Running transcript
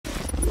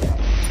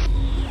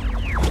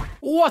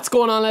What's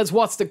going on, lads?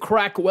 What's the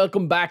crack?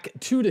 Welcome back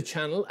to the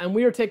channel, and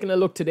we are taking a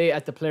look today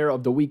at the Player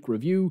of the Week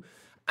review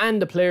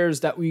and the players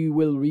that we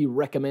will be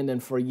recommending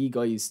for you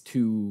guys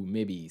to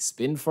maybe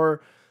spin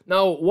for.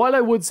 Now, while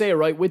I would say,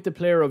 right, with the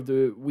Player of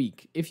the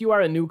Week, if you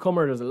are a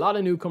newcomer, there's a lot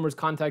of newcomers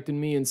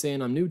contacting me and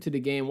saying, I'm new to the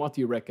game, what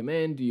do you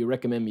recommend? Do you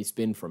recommend me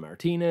spin for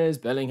Martinez,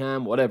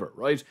 Bellingham, whatever,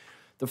 right?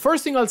 The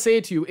first thing I'll say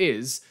to you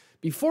is,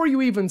 before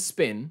you even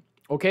spin,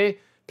 okay,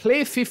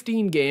 play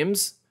 15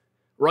 games,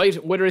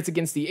 right, whether it's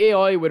against the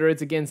AI, whether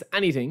it's against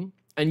anything,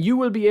 and you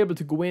will be able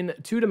to go in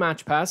to the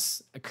match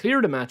pass, clear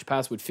the match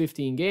pass with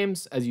 15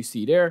 games, as you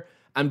see there,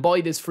 and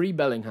buy this free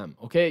Bellingham,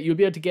 okay? You'll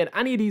be able to get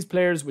any of these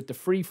players with the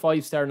free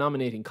 5-star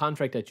nominating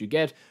contract that you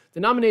get.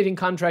 The nominating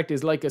contract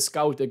is like a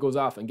scout that goes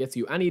off and gets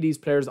you any of these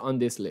players on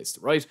this list,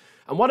 right?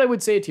 And what I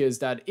would say to you is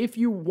that if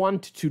you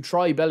want to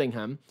try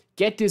Bellingham,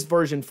 get this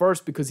version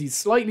first because he's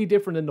slightly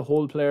different than the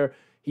whole player.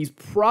 He's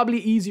probably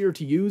easier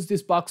to use,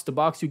 this box to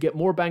box. You get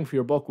more bang for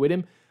your buck with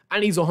him.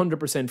 And he's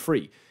 100%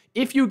 free.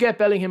 If you get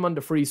Bellingham on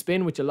the free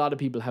spin, which a lot of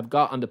people have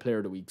got on the Player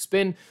of the Week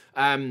spin,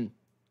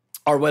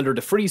 or whether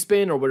the free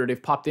spin or whether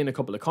they've popped in a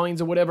couple of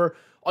coins or whatever,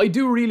 I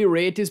do really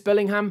rate this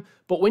Bellingham,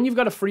 but when you've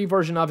got a free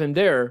version of him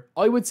there,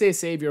 I would say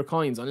save your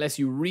coins unless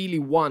you really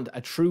want a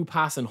true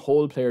pass and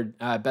hold player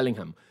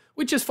Bellingham,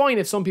 which is fine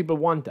if some people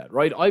want that,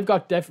 right? I've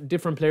got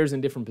different players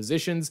in different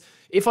positions.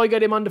 If I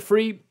get him on the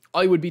free,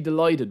 I would be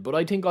delighted, but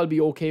I think I'll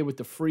be okay with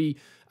the free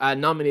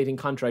nominating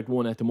contract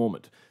one at the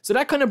moment. So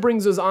that kind of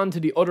brings us on to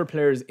the other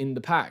players in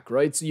the pack,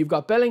 right? So you've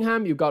got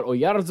Bellingham, you've got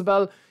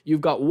Oyarzabal,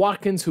 you've got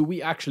Watkins, who we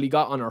actually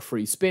got on our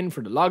free spin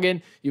for the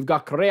login. You've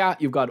got Correa,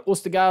 you've got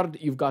Ostergaard,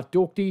 you've got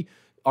Doty,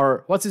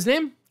 or what's his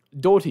name?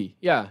 Doty,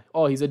 yeah.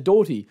 Oh, he's a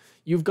Doty.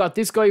 You've got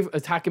this guy,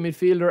 attacking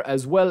midfielder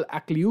as well,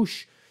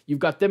 Akliush. You've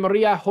got De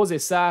Maria, Jose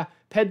Sa,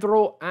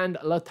 Pedro, and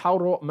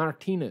Lautaro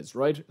Martinez,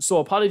 right? So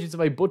apologies if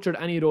I butchered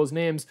any of those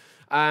names,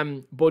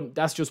 but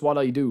that's just what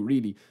I do,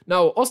 really.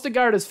 Now,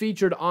 Ostergaard is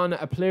featured on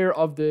a Player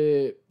of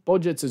the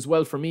Budgets as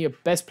well for me,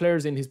 best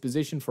players in his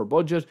position for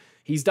budget.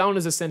 He's down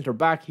as a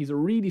centre-back. He's a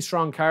really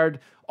strong card.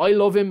 I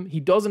love him.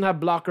 He doesn't have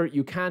blocker.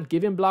 You can't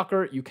give him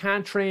blocker. You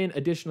can't train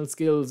additional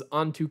skills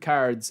onto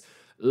cards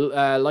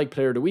like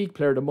Player of the Week,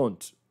 Player of the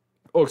Month.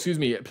 Oh, excuse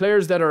me,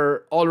 players that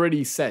are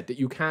already set that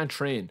you can't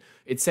train.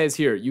 It says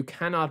here, you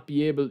cannot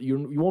be able, you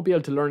won't be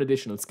able to learn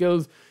additional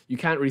skills. You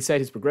can't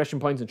reset his progression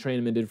points and train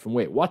him in a different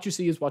way. What you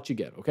see is what you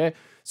get, okay?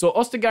 So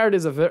Ostergaard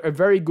is a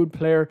very good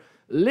player.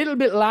 A little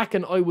bit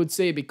lacking, I would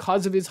say,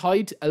 because of his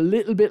height, a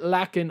little bit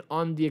lacking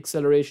on the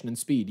acceleration and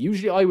speed.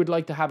 Usually I would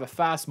like to have a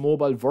fast,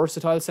 mobile,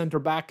 versatile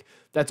centre-back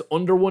that's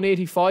under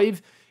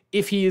 185.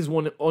 If he is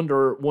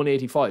under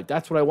 185,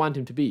 that's what I want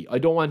him to be. I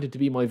don't want him to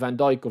be my Van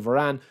Dijk or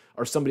Varane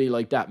or somebody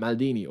like that,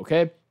 Maldini,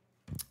 okay?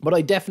 But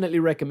I definitely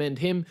recommend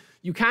him.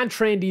 You can't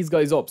train these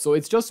guys up, so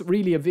it's just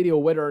really a video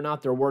whether or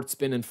not they're worth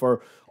spinning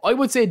for. I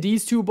would say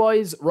these two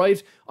boys,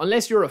 right,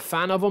 unless you're a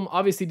fan of them.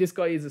 Obviously, this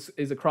guy is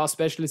a cross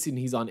specialist and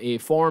he's on A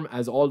form,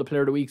 as all the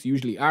Player of the Weeks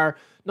usually are.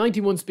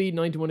 91 speed,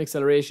 91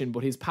 acceleration,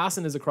 but his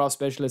passing as a cross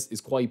specialist is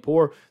quite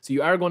poor, so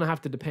you are going to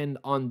have to depend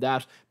on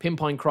that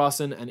pinpoint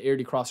crossing and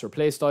early crosser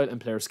playstyle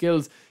and player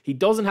skills. He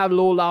doesn't have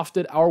low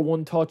lofted or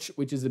one touch,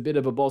 which is a bit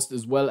of a bust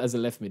as well as a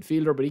left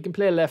midfielder, but he can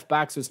play left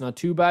back, so it's not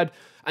too bad.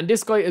 And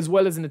this guy, as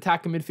well as an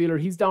attacking midfielder,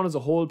 he's down as a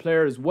whole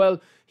player as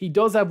well. He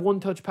does have one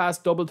touch pass,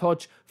 double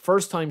touch,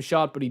 first time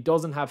shot, but he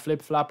doesn't have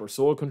flip flap or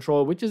soul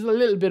control, which is a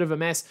little bit of a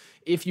mess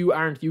if you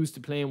aren't used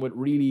to playing with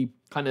really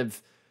kind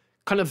of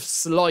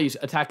slight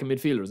attacking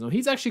midfielders. Now,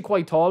 he's actually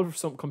quite tall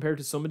compared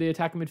to some of the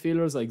attacking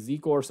midfielders like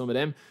Zico or some of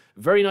them.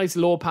 Very nice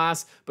low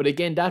pass, but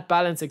again, that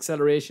balance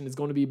acceleration is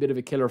going to be a bit of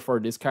a killer for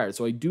this card,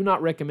 so I do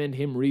not recommend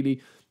him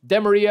really. De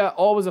Maria,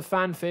 always a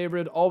fan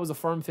favourite, always a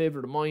firm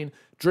favourite of mine.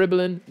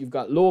 Dribbling, you've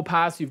got low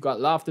pass, you've got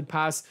lofted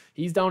pass.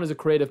 He's down as a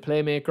creative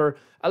playmaker.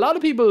 A lot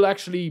of people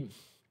actually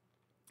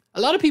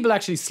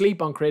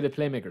sleep on creative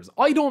playmakers.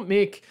 I don't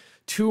make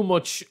too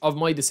much of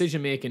my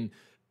decision making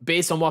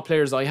based on what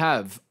players I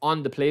have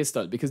on the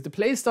playstyle, because the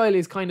playstyle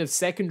is kind of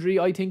secondary,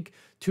 I think,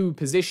 to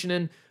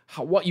positioning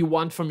what you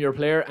want from your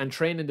player and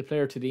training the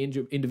player to the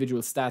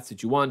individual stats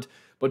that you want.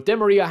 But De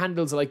Maria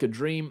handles like a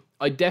dream.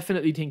 I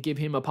definitely think give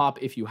him a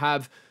pop if you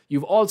have.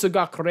 You've also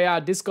got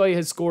Correa. This guy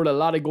has scored a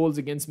lot of goals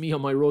against me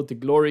on my road to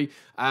glory,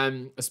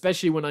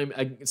 especially when I'm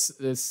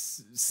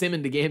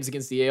simming the games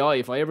against the AI.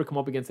 If I ever come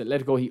up against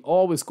Atletico, he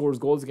always scores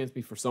goals against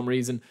me for some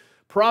reason.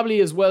 Probably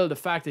as well the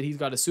fact that he's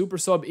got a super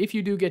sub. If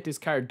you do get this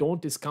card, don't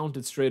discount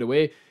it straight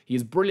away. He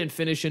has brilliant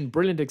finishing,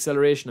 brilliant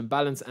acceleration and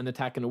balance and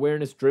attack and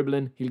awareness,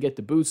 dribbling. He'll get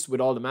the boosts with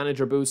all the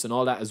manager boosts and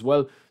all that as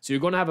well. So you're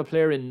going to have a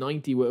player in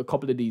 90 with a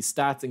couple of these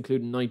stats,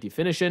 including 90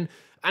 finishing.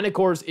 And of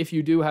course, if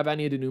you do have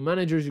any of the new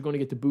managers, you're going to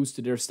get the boost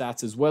to their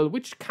stats as well,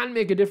 which can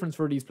make a difference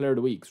for these Player of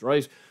the Weeks,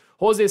 right?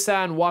 Jose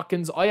Sa and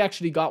Watkins. I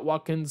actually got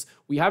Watkins.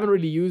 We haven't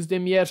really used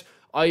him yet.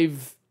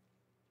 I've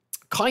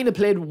kind of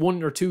played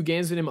 1 or 2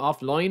 games with him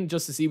offline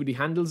just to see what he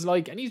handles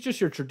like, and he's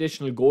just your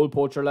traditional goal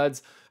poacher,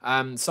 lads.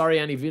 Sorry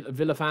any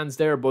Villa fans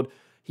there, but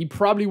he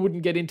probably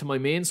wouldn't get into my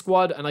main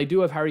squad, and I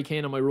do have Harry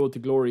Kane on my road to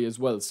glory as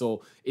well,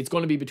 so it's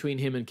going to be between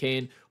him and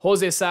Kane.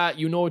 Jose Sa,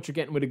 you know what you're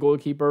getting with a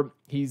goalkeeper.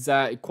 He's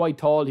quite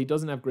tall, he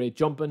doesn't have great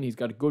jumping, he's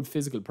got a good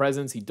physical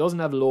presence, he doesn't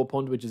have a low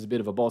punt, which is a bit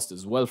of a bust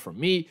as well for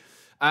me.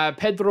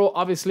 Pedro,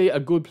 obviously a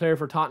good player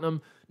for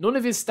Tottenham. None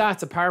of his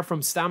stats, apart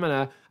from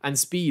stamina and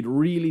speed,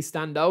 really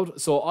stand out,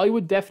 so I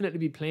would definitely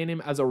be playing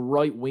him as a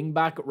right wing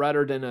back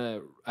rather than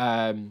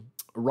a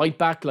right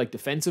back, like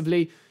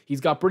defensively. He's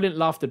got brilliant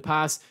lofted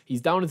pass.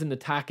 He's down as an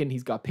attacking.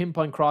 He's got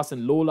pinpoint cross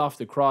and low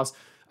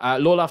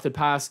lofted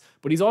pass.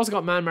 But he's also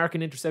got man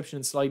marking, interception,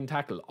 and sliding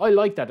tackle. I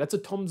like that. That's a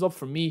thumbs up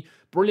from me.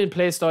 Brilliant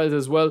play styles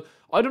as well.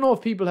 I don't know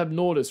if people have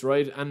noticed,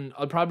 right? And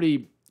I've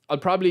probably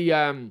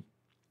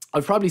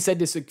said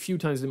this a few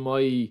times in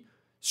my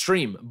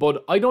stream,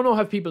 but I don't know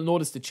how people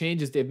noticed the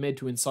changes they've made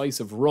to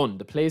incisive run,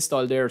 the play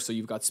style there. So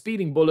you've got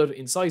speeding bullet,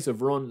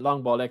 incisive run,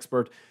 long ball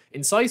expert.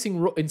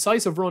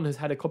 Incisive run has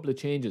had a couple of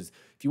changes.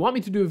 If you want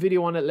me to do a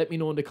video on it, let me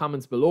know in the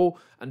comments below,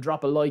 and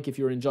drop a like if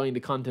you're enjoying the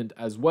content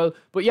as well.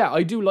 But yeah,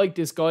 I do like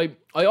this guy.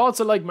 I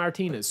also like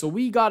Martinez. So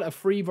we got a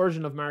free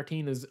version of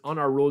Martinez on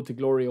our road to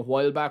glory a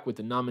while back with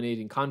the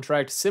nominating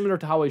contract. Similar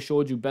to how I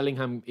showed you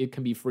Bellingham, it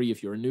can be free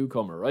if you're a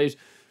newcomer, right?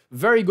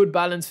 Very good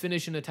balance,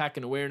 finishing, attack,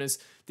 and awareness.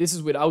 This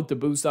is without the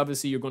boost,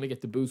 obviously. You're going to get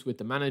the boost with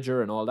the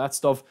manager and all that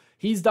stuff.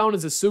 He's down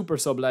as a super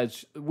sub,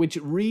 lads, which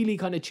really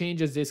kind of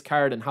changes this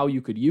card and how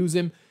you could use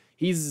him.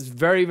 He's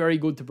very, very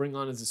good to bring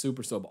on as a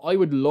super sub. I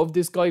would love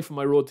this guy for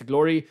my road to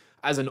glory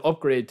as an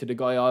upgrade to the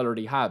guy I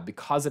already have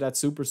because of that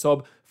super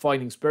sub,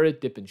 fighting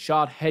spirit, dipping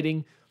shot,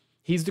 heading.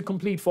 He's the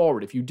complete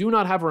forward. If you do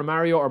not have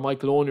Romario or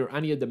Michael Owen or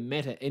any of the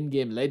meta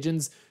endgame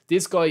legends,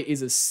 this guy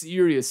is a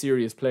serious,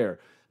 serious player.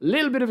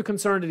 Little bit of a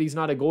concern that he's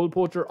not a goal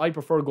poacher. I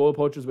prefer goal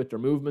poachers with their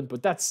movement,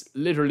 but that's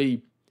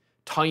literally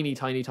tiny,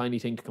 tiny, tiny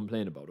thing to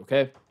complain about,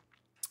 okay?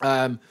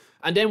 And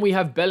then we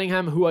have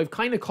Bellingham, who I've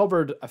kind of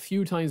covered a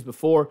few times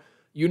before.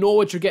 You know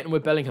what you're getting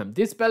with Bellingham.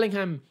 This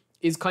Bellingham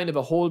is kind of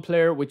a whole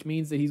player, which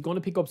means that he's going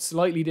to pick up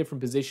slightly different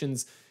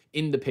positions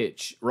in the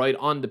pitch, right,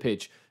 on the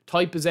pitch.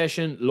 Tight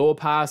possession, low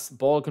pass,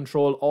 ball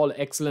control, all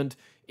excellent.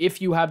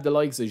 If you have the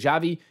likes of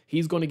Xavi,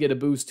 he's going to get a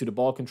boost to the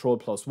ball control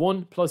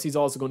 +1. Plus, he's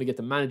also going to get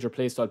the manager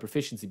playstyle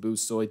proficiency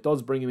boost. So it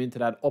does bring him into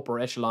that upper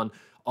echelon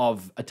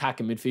of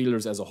attacking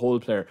midfielders as a whole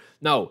player.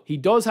 Now, he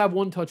does have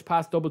one-touch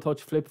pass,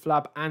 double-touch,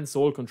 flip-flap, and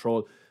soul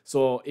control.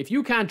 So if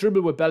you can't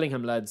dribble with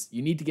Bellingham, lads,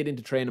 you need to get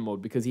into training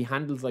mode because he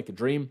handles like a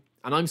dream.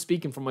 And I'm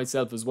speaking for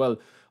myself as well.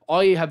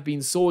 I have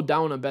been so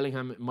down on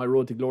Bellingham in my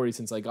road to glory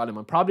since I got him.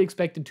 I'm probably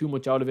expecting too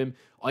much out of him.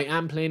 I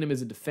am playing him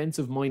as a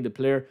defensive-minded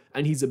player,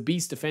 and he's a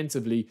beast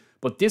defensively.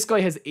 But this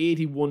guy has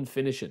 81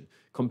 finishing,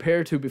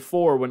 compared to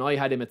before when I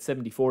had him at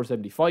 74,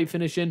 75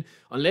 finishing.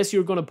 Unless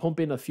you're going to pump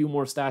in a few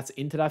more stats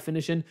into that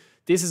finishing,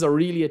 this is a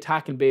really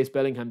attacking-based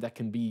Bellingham that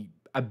can be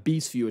a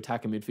beast for you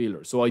attacking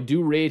midfielder. So I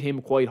do rate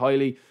him quite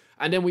highly.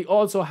 And then we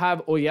also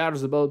have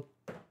Oyarzabal.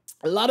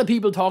 A lot of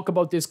people talk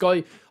about this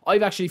guy.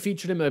 I've actually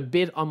featured him a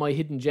bit on my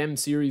Hidden Gem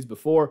series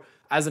before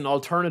as an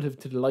alternative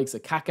to the likes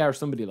of Kaká or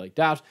somebody like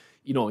that.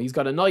 You know, he's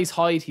got a nice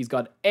height. He's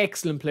got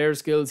excellent player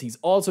skills. He's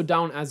also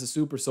down as a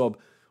super sub.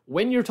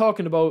 When you're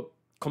talking about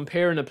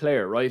comparing a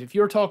player, right? If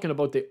you're talking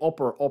about the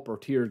upper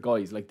tier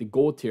guys, like the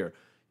GOAT tier,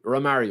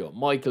 Romario,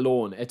 Michael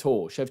Owen,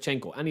 Eto'o,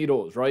 Shevchenko, any of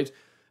those, right?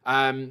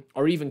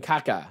 Or even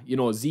Kaká, you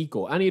know,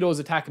 Zico, any of those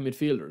attacking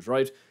midfielders,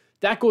 right?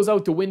 That goes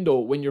out the window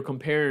when you're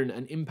comparing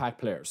an impact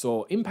player.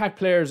 So impact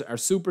players are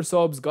super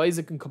subs, guys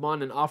that can come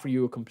on and offer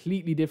you a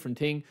completely different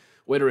thing,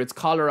 whether it's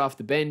Collar off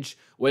the bench,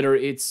 whether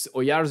it's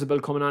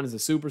Oyarzabal coming on as a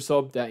super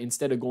sub that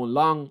instead of going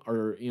long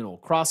or, you know,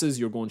 crosses,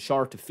 you're going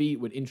short to feet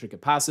with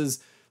intricate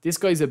passes. This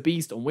guy's a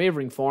beast,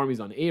 unwavering form. He's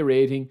on A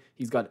rating.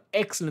 He's got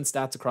excellent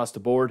stats across the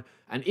board.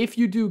 And if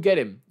you do get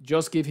him,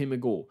 just give him a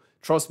go.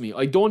 Trust me,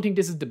 I don't think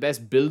this is the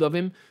best build of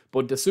him,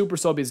 but the super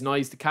sub is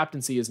nice, the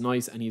captaincy is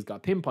nice, and he's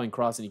got pinpoint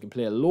cross, and he can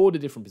play a load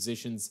of different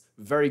positions.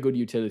 Very good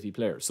utility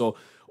player. So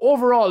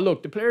overall,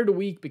 look, the player of the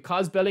week,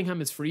 because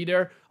Bellingham is free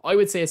there, I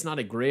would say it's not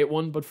a great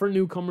one, but for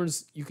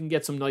newcomers, you can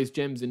get some nice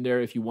gems in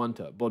there if you want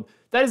to. But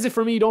that is it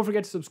for me. Don't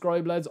forget to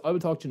subscribe, lads. I will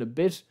talk to you in a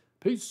bit.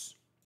 Peace.